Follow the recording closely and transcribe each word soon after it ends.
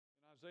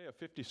Isaiah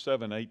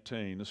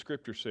 57:18, the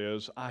scripture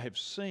says, I have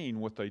seen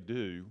what they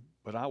do,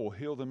 but I will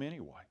heal them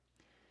anyway.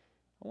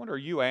 I wonder, are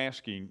you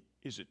asking,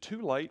 is it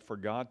too late for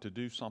God to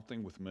do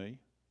something with me?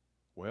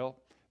 Well,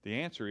 the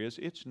answer is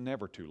it's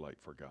never too late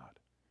for God.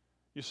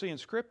 You see, in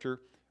scripture,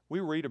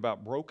 we read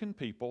about broken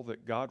people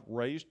that God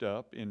raised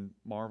up in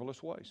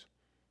marvelous ways.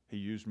 He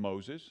used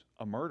Moses,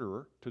 a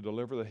murderer, to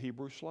deliver the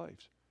Hebrew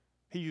slaves.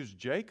 He used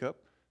Jacob,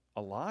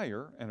 a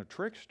liar and a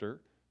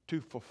trickster, to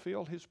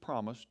fulfill his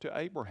promise to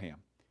Abraham.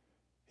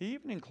 He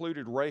even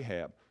included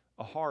Rahab,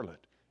 a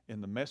harlot,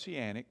 in the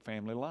Messianic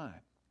family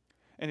line.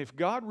 And if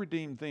God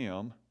redeemed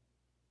them,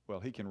 well,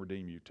 He can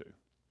redeem you too.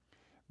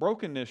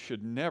 Brokenness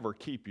should never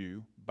keep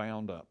you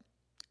bound up.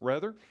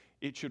 Rather,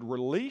 it should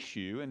release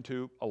you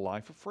into a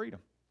life of freedom.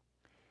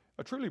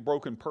 A truly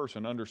broken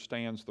person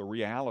understands the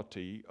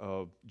reality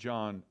of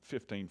John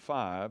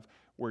 15:5,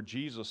 where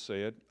Jesus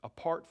said,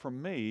 apart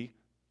from me,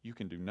 you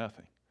can do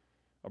nothing.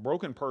 A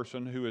broken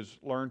person who has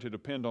learned to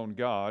depend on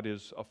God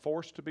is a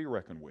force to be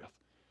reckoned with.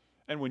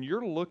 And when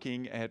you're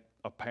looking at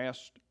a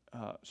past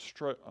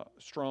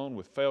strewn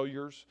with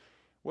failures,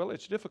 well,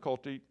 it's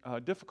difficult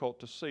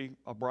to see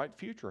a bright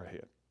future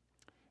ahead.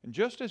 And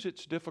just as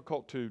it's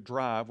difficult to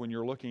drive when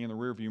you're looking in the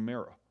rearview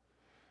mirror,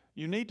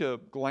 you need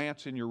to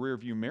glance in your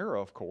rearview mirror,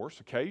 of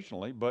course,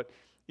 occasionally, but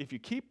if you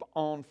keep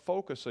on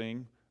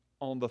focusing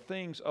on the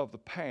things of the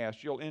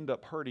past, you'll end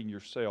up hurting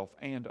yourself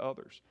and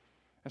others.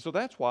 And so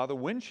that's why the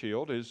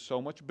windshield is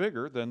so much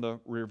bigger than the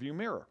rearview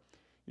mirror.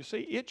 You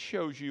see, it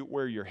shows you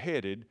where you're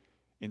headed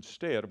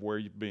instead of where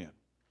you've been.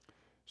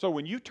 So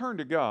when you turn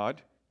to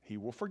God, He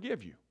will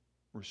forgive you,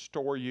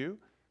 restore you,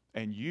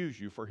 and use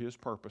you for His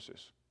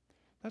purposes.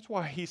 That's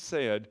why He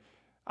said,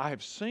 I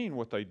have seen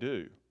what they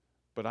do,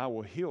 but I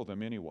will heal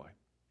them anyway.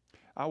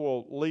 I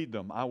will lead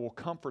them. I will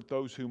comfort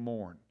those who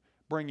mourn,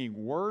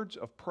 bringing words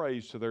of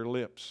praise to their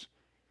lips.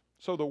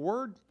 So the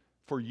word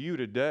for you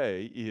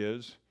today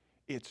is,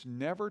 it's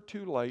never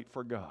too late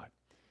for God.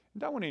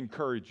 And I want to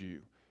encourage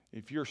you,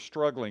 if you're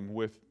struggling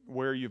with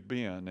where you've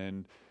been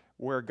and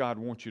where God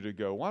wants you to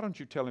go, why don't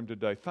you tell Him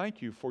today,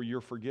 thank you for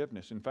your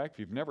forgiveness. In fact, if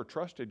you've never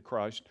trusted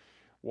Christ,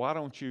 why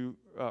don't you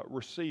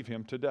receive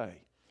Him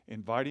today?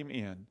 Invite Him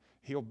in.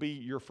 He'll be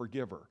your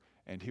forgiver,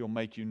 and He'll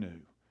make you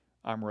new.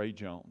 I'm Ray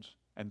Jones,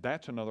 and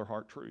that's another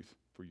Heart Truth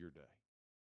for your day.